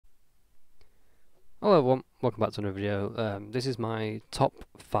Hello everyone, welcome back to another video. This is my top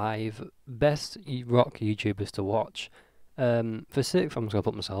 5 best rock YouTubers to watch. For 6th, I'm just going to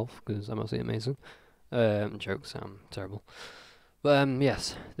put myself, because I'm absolutely amazing. Jokes, I'm terrible. But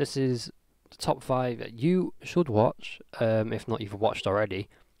yes, this is the top 5 that you should watch, if not you've watched already.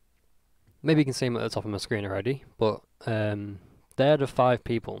 Maybe you can see them at the top of my screen already, but they're the 5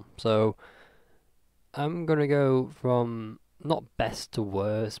 people. So I'm going to go from not best to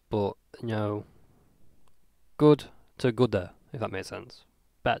worst, but good to gooder, if that makes sense.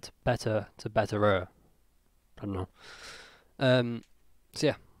 Better to betterer. I don't know. So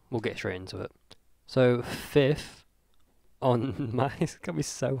yeah, we'll get straight into it. So 5th on my it's gonna be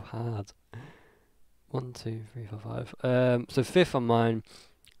so hard. 1, 2, 3, 4, 5. So 5th on mine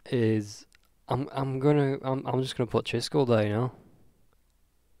is I'm just gonna put Chisco there, you know.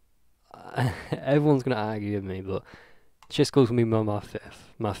 Everyone's gonna argue with me, but Chisco's gonna be my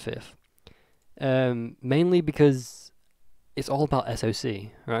fifth. My fifth. Mainly because it's all about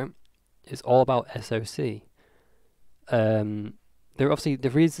SOC, right? It's all about SOC. There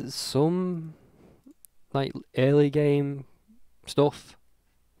is some like early game stuff,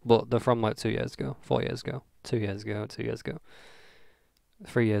 but they're from like 2 years ago, 4 years ago, 2 years ago, 2 years ago,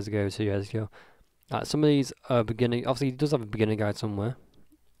 3 years ago, 2 years ago. Some of these are beginning. Obviously, he does have a beginner guide somewhere.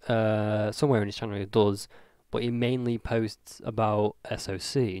 Somewhere in his channel he does, but he mainly posts about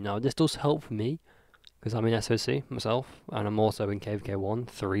SOC. Now this does help me because I'm in SOC myself, and I'm also in KVK1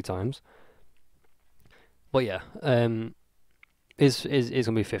 3 times. But yeah, is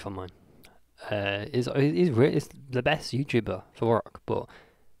gonna be 5th on mine. He's the best YouTuber for rock, but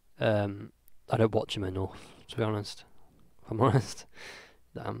I don't watch him enough, to be honest. If I'm honest,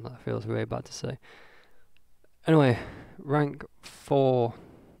 damn, that feels really bad to say. Anyway, rank 4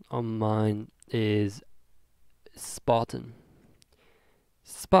 on mine is Spartan.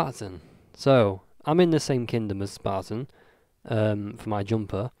 Spartan. So I'm in the same kingdom as Spartan, for my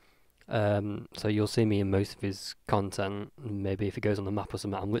jumper. So you'll see me in most of his content. Maybe if he goes on the map or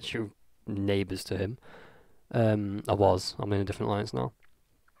something, I'm literally neighbours to him. I'm in a different alliance now.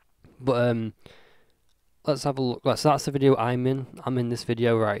 But let's have a look. So that's the video I'm in. I'm in this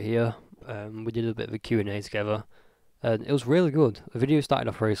video right here. We did a bit of a Q&A together. And it was really good. The video started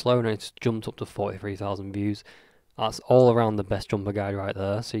off very slow and it's jumped up to 43,000 views. That's all around the best jumper guide right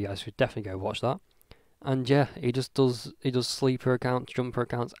there, so you guys should definitely go watch that. And yeah, he does sleeper accounts, jumper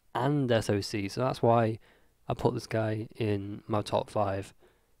accounts, and SOC. So that's why I put this guy in my top 5,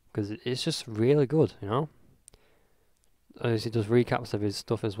 because it's just really good, you know. As he does recaps of his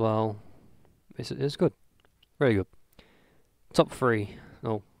stuff as well. It's good, very good. Top 3,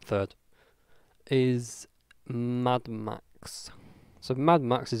 no, 3rd, is Mad Max. So Mad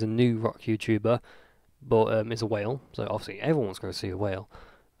Max is a new rock YouTuber, but it's a whale. So obviously everyone's going to see a whale.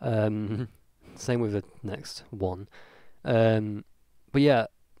 Same with the next one. But yeah,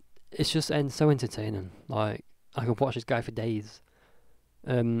 it's just so entertaining. Like, I could watch this guy for days.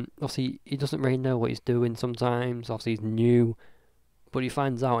 Obviously, he doesn't really know what he's doing sometimes. Obviously, he's new, but he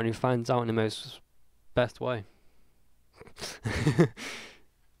finds out, and he finds out in the most best way.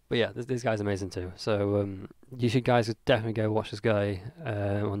 But yeah, this guy's amazing too. So you should guys definitely go watch this guy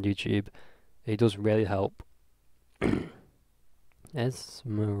on YouTube. He does really help.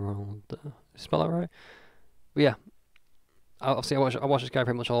 Esmeralda. Spell that right? But yeah, obviously I watch this guy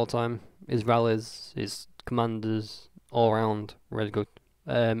pretty much all the time. His rallies, his commanders, all around really good.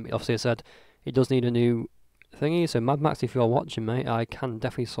 Obviously I said he does need a new thingy. So Mad Max, if you're watching, mate, I can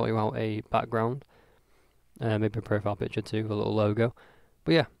definitely sort you out a background, maybe a profile picture too, a little logo.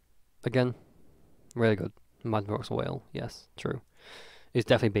 But yeah, again, really good. Mad Max Whale, yes, true. He's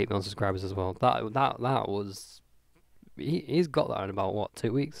definitely beat me on subscribers as well. That was he's got that in about what,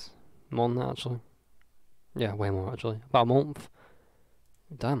 2 weeks? More than that actually. Yeah, way more actually. About a month.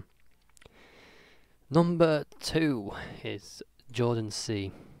 Damn. Number 2 is Jordan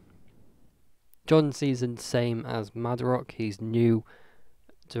C. Jordan C is the same as Madrock. He's new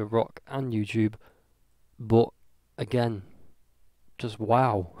to rock and YouTube, but again, just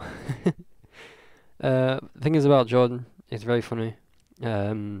wow. Thing is about Jordan, it's very funny.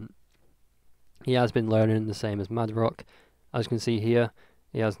 He has been learning the same as Madrock. As you can see here,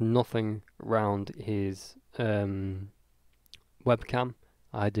 he has nothing around his webcam.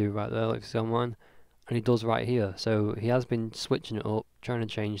 I do right there, like you see on mine, and he does right here. So he has been switching it up, trying to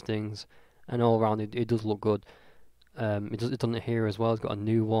change things, and all around it does look good. It's done it here as well. He's got a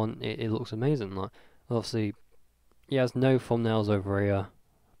new one. It looks amazing. Like, obviously, he has no thumbnails over here,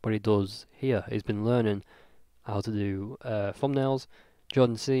 but he does here. He's been learning how to do thumbnails.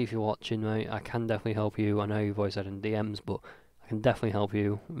 Jordan C, if you're watching, mate, I can definitely help you. I know you've always said in DMs, but I can definitely help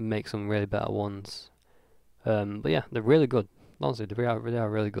you make some really better ones. But yeah, they're really good. Honestly, they are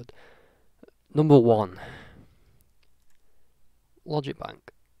really good. Number 1, Logic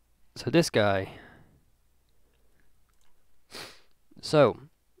Bank. So this guy. So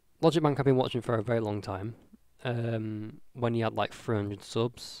Logic Bank I've been watching for a very long time. When he had like 300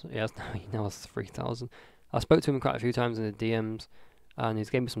 subs, he now has 3,000. I spoke to him quite a few times in the DMs, and he's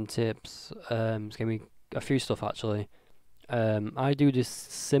gave me some tips. He's gave me a few stuff actually. I do this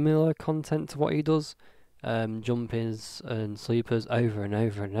similar content to what he does, jump-ins and sleepers over and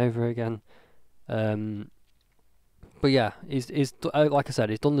over and over again. But yeah, he's like I said,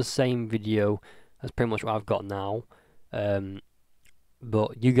 he's done the same video as pretty much what I've got now.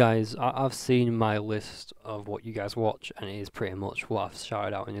 But you guys, I've seen my list of what you guys watch, and it is pretty much what I've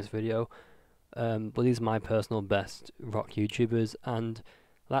shouted out in this video. But these are my personal best rock YouTubers, and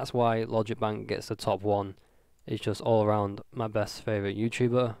that's why Logic Bank gets the top 1. It's just all around my best favourite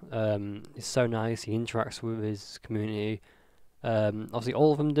YouTuber. He's so nice, he interacts with his community. Obviously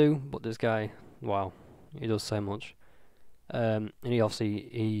all of them do, but this guy, wow, he does so much. And he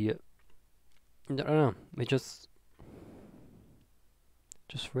obviously, I don't know, he just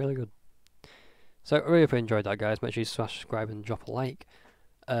really good. So I really hope you enjoyed that, guys. Make sure you subscribe and drop a like.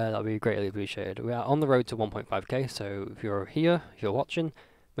 That'd be greatly appreciated. We are on the road to 1.5k, so if you're here, if you're watching,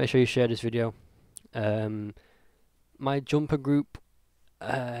 make sure you share this video. My jumper group,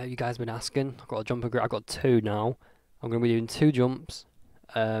 you guys have been asking. I've got a jumper group. I've got 2 now. I'm going to be doing 2 jumps.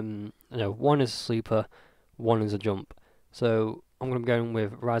 No, 1 is a sleeper, 1 is a jump. So I'm going to be going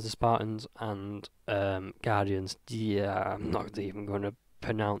with Rise of Spartans and Guardians. Yeah, I'm not even going to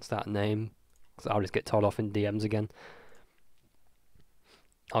pronounce that name, because I'll just get told off in DMs again.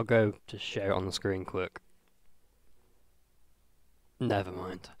 I'll go to share it on the screen quick. Never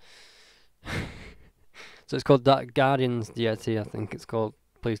mind. So it's called that Guardians DT, I think it's called.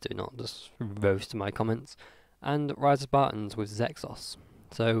 Please do not just roast my comments. And Rise of Spartans with Zexos.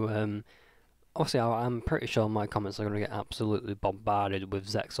 So obviously I'm pretty sure my comments are going to get absolutely bombarded with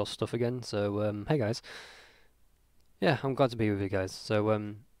Zexos stuff again. So hey guys. Yeah, I'm glad to be with you guys. So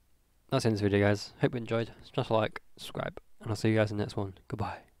that's the end of this video, guys. Hope you enjoyed. Smash a like, subscribe, and I'll see you guys in the next one.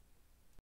 Goodbye.